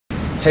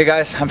Hey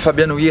guys, I'm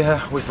Fabiano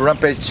Iha with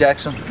Rampage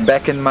Jackson,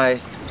 back in my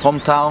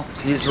hometown.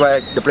 This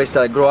is the place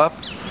that I grew up.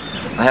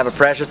 I have a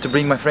pleasure to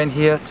bring my friend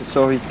here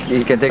so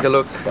he can take a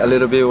look a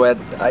little bit what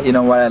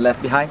I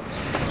left behind.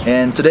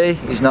 And today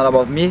it's not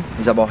about me,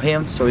 it's about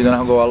him. So we're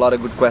gonna go a lot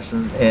of good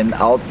questions and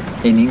out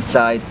and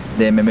inside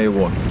the MMA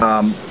world.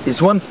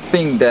 It's one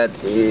thing that,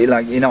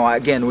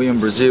 again, we're in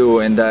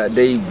Brazil and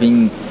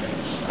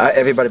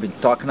everybody been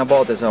talking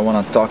about this. I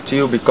want to talk to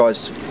you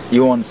because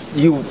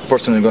you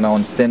personally gonna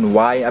understand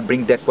why I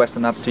bring that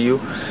question up to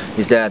you.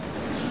 Is that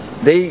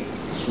they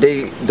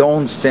don't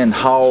understand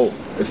how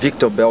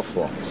Victor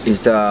Belfort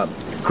is a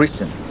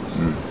Christian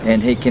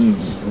and he can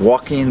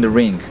walk in the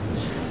ring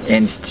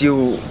and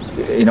still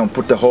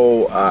put the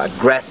whole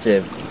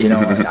aggressive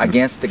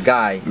against the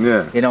guy.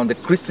 Yeah. The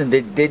Christian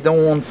they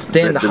don't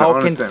understand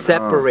how can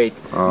separate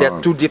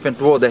that two different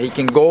worlds, that he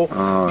can go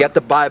get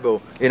the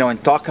Bible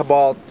and talk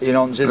about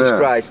Jesus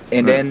Christ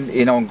and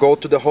then go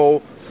to the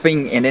whole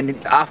thing, and then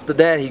after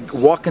that he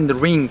walk in the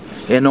ring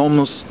and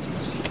almost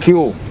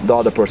kill the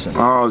other person.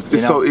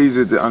 It's so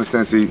easy to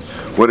understand. See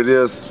what it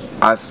is.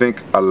 I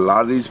think a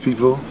lot of these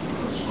people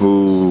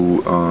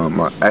who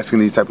are asking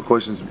these type of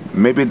questions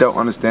maybe don't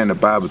understand the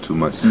Bible too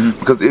much.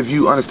 Because if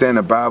you understand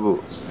the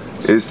Bible,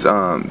 it's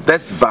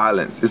that's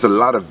violence. It's a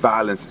lot of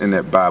violence in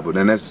that Bible,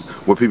 and that's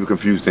what people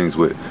confuse things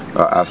with.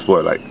 Our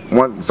sport, like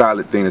one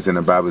violent thing that's in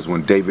the Bible is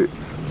when David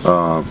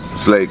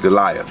slayed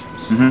Goliath.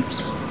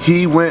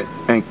 He went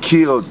and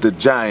killed the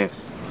giant,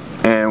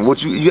 and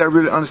what you gotta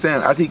really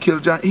understand, after he killed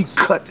the giant, he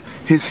cut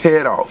his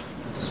head off.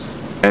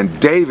 And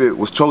David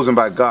was chosen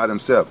by God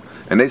himself.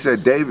 And they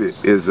said David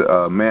is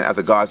a man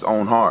after God's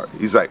own heart.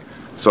 He's like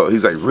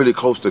really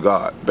close to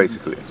God,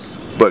 basically.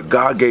 But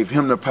God gave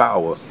him the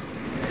power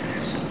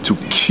to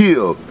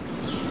kill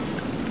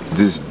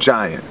this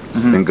giant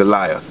in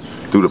Goliath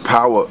through the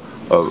power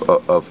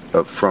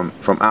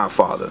from our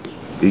Father.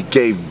 He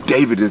gave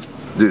David this.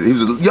 He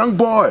was a young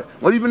boy,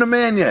 not even a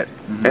man yet,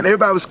 and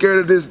everybody was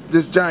scared of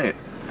this giant.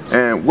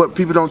 And what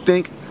people don't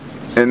think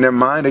in their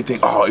mind, they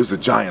think, oh, it was a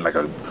giant, like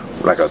a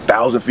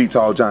 1,000 feet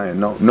tall giant.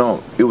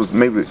 No, it was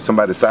maybe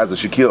somebody the size of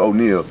Shaquille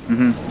O'Neal,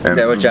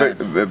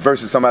 and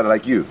versus somebody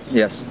like you.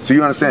 Yes. So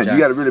you understand? You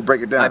got to really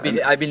break it down.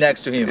 I'd be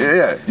next to him.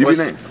 Yeah. You be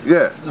next.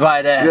 Yeah.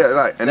 Right there. Yeah,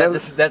 right. And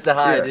that's the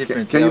high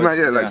difference. Can you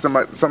imagine? Like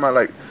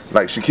somebody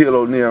like Shaquille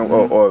O'Neal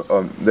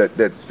or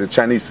the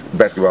Chinese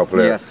basketball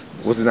player. Yes.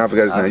 What's his name? I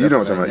forgot his name. You know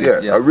what I'm talking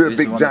about? Yeah. A real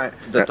big giant.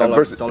 The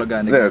taller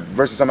guy.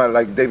 Versus somebody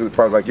like David,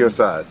 probably like your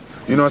size.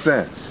 You know what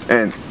I'm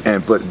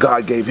saying? But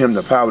God gave him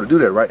the power to do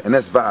that, right? And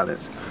that's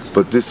violence.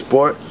 But this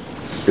sport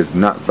is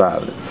not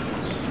violence.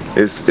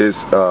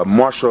 It's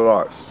martial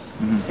arts.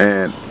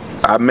 And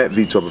I met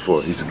Vitor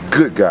before. He's a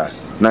good guy,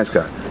 nice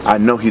guy. I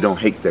know he don't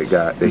hate that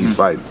guy that he's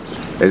fighting.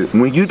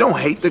 And when you don't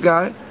hate the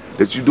guy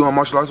that you're doing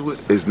martial arts with,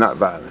 it's not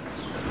violence.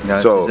 Yeah,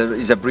 so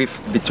it's a brief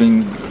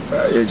between.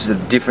 It's a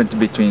difference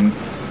between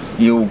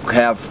you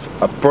have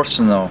a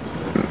personal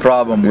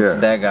problem with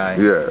that guy,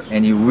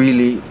 and you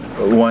really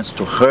wants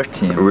to hurt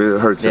him. Really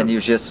hurts him. Then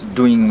you're just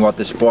doing what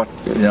the sport,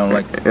 it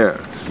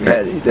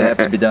have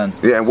to be done.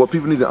 Yeah, and what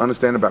people need to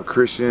understand about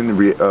Christian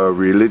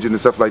religion and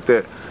stuff like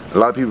that, a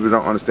lot of people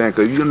don't understand.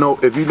 Because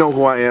if you know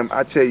who I am,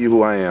 I tell you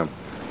who I am.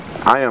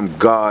 I am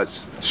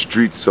God's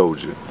street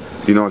soldier.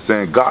 You know what I'm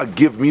saying? God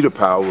give me the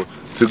power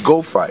to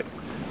go fight.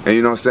 And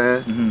you know what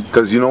I'm saying?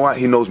 Because you know what?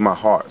 He knows my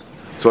heart.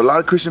 So a lot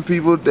of Christian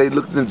people, they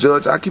look and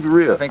judge. I keep it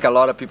real. I think a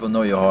lot of people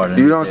know your heart.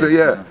 You know what I'm saying?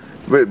 Yeah.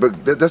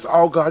 But that's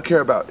all God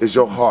care about is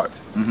your heart.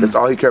 That's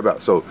all he care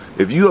about. So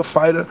if you're a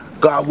fighter,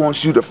 God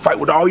wants you to fight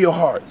with all your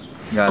heart.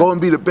 Go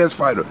and be the best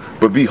fighter,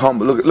 but be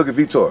humble. Look at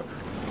Vitor.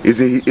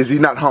 Is he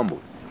not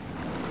humble?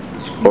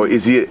 Or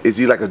is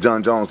he like a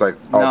John Jones, like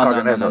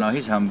no,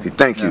 he's humble.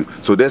 Thank you.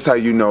 So that's how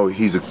you know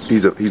he's you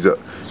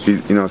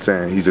know what I'm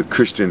saying, he's a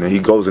Christian, and he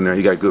goes in there,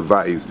 he got good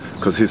values,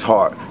 because his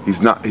heart,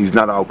 he's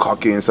not all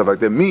cocky and stuff like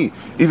that.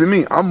 Even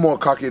me, I'm more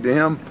cocky than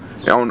him.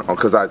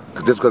 Because I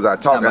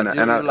talk and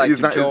he's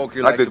not joke,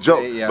 like the joke.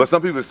 Play, but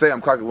some people say I'm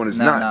cocky when it's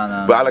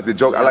not. But I like to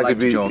joke. I like to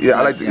be. Joke.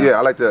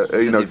 I like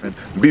to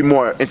be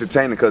more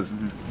entertaining, because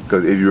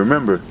if you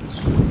remember,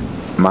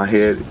 my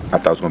head, I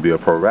thought it was gonna be a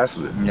pro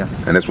wrestler.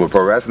 Yes. And that's what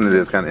pro wrestling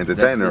is, kind of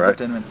entertaining, right?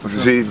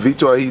 See,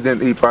 Vitor,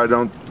 he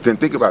probably didn't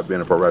think about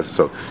being a pro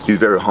wrestler. So he's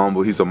very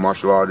humble. He's a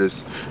martial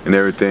artist and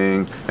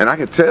everything. And I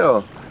can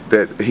tell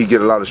that he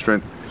get a lot of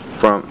strength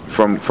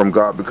from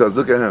God, because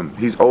look at him.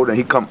 He's older and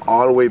he come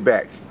all the way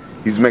back.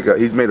 He's made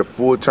a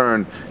full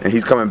turn, and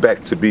he's coming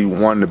back to be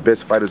one of the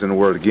best fighters in the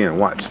world again.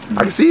 Watch,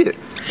 I can see it,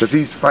 because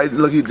he's fighting.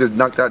 Look, he just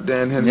knocked out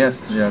Dan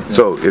Henderson. Yes.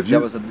 So if you,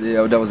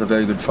 that was a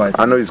very good fight.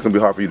 I know it's gonna be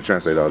hard for you to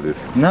translate all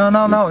this. No.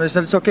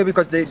 It's okay,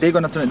 because they're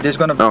gonna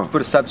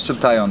put a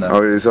subtitle on that.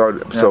 Oh, it's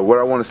hard. Yeah. So what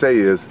I want to say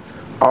is,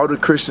 all the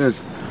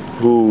Christians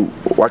who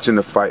watching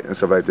the fight and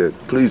stuff like that,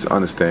 please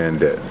understand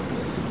that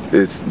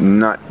it's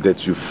not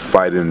that you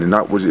fighting,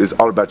 it's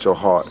all about your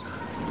heart.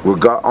 With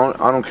God,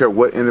 I don't care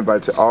what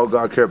anybody says. All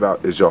God care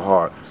about is your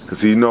heart,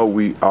 because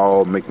we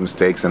all make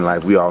mistakes in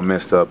life. We all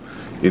messed up.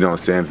 You know what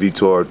I'm saying?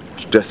 Vitor,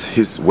 just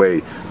his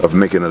way of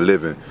making a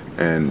living.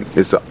 and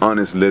it's an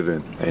honest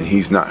living, and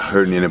he's not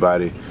hurting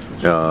anybody,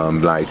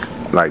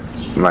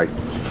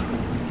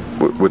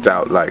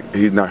 without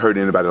he's not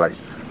hurting anybody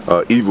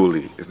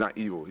evilly. It's not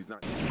evil. He's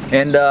not.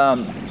 And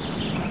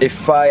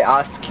if I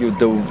ask you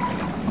the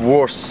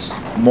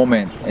worst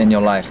moment in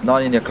your life,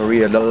 not in your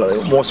career,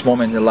 the worst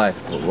moment in your life,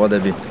 what would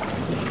it be?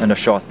 In a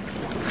short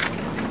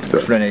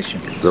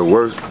explanation. The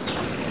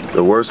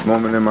worst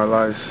moment in my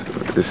life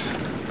is.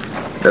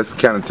 That's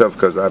kind of tough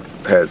because I've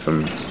had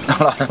some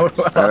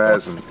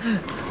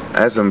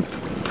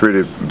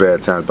pretty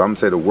bad times. But I'm gonna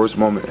say the worst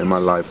moment in my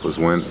life was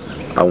when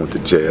I went to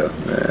jail.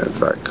 Man, it's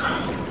like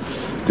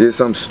did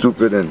something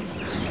stupid, and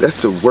that's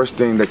the worst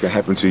thing that can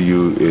happen to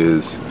you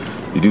is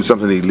you do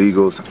something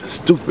illegal,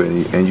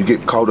 stupid, and you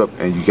get caught up,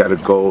 and you gotta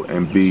go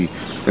and be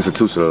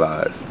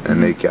institutionalized,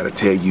 and they gotta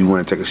tell you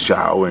when to take a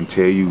shower, and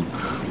tell you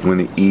when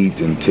to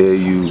eat, and tell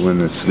you when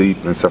to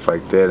sleep, and stuff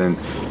like that, and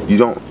you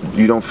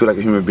don't feel like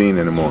a human being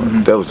anymore.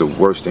 That was the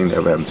worst thing that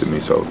ever happened to me.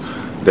 So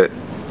that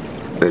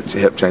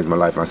helped change my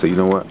life. And I said, you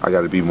know what? I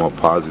got to be more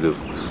positive.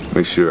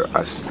 Make sure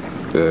I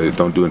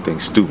don't do anything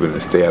stupid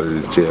and stay out of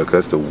this jail.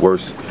 Because that's the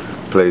worst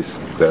place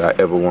that I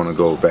ever want to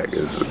go back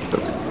is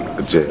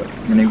a jail.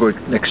 And then go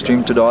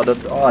extreme to the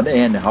other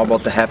end. How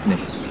about the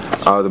happiness?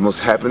 The most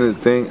happiness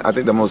thing, I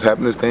think the most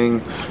happiness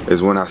thing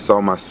is when I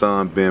saw my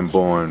son being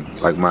born.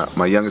 Like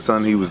my youngest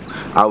son,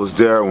 I was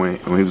there when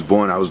he was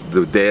born. I was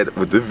the dad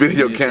with the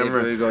video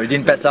camera. There you go. You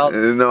didn't pass out?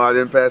 No, I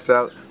didn't pass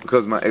out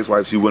because my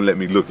ex-wife, she wouldn't let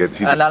me look at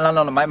it.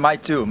 No, my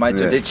too.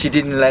 Yeah. She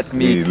didn't let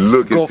me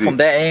go from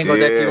that angle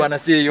that you want to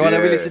see. You want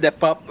to really see that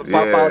pop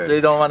out. They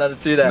don't want to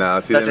see that. No,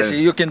 that's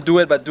actually, you can do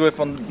it, but do it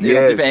from a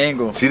different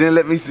angle. She didn't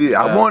let me see it.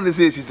 I wanted to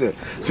see it.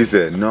 She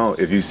said, no,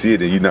 if you see it,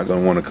 then you're not going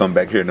to want to come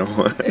back here no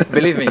more.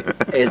 Believe me,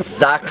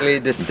 exactly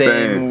the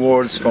same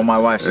words from my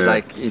wife. She's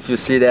like, if you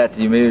see that,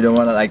 you maybe don't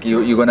want to,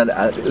 you're going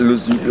to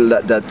lose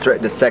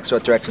the sexual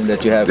attraction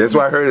that you have. That's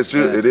why I heard it's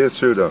true. It is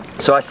true, though.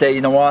 So I say,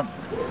 you know what?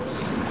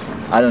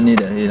 I don't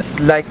need it.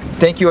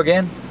 Thank you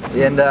again.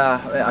 And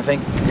I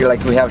think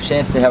we have a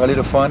chance to have a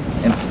little fun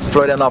in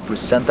Florianópolis,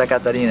 Santa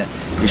Catarina.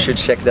 You should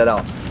check that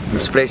out.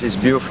 This place is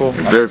beautiful.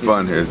 It's very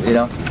fun here. You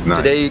know, it's nice.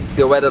 Today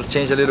the weather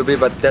changed a little bit,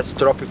 but that's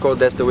tropical.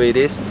 That's the way it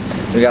is.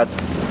 We got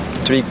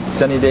 3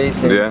 sunny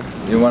days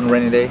and 1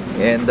 rainy day,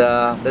 and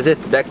that's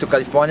it. Back to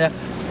California,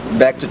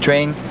 back to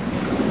train.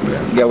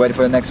 Get ready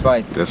for the next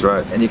fight. That's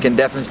right. And you can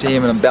definitely see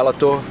him in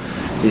Bellator.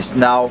 He's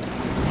now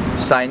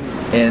signed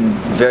in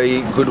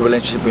very good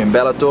relationship with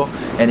Bellator,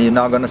 and you're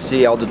now gonna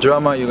see all the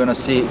drama. You're gonna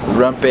see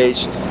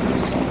Rampage,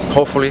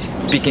 hopefully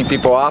picking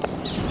people up,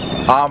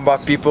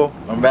 armbar people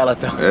on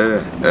Bellator.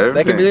 Yeah, everything.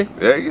 That can be.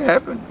 Yeah, it can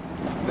happen.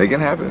 It can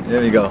happen.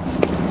 There we go.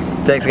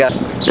 Thanks, guys.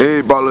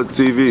 Hey, Bola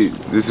TV.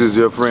 This is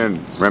your friend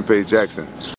Rampage Jackson.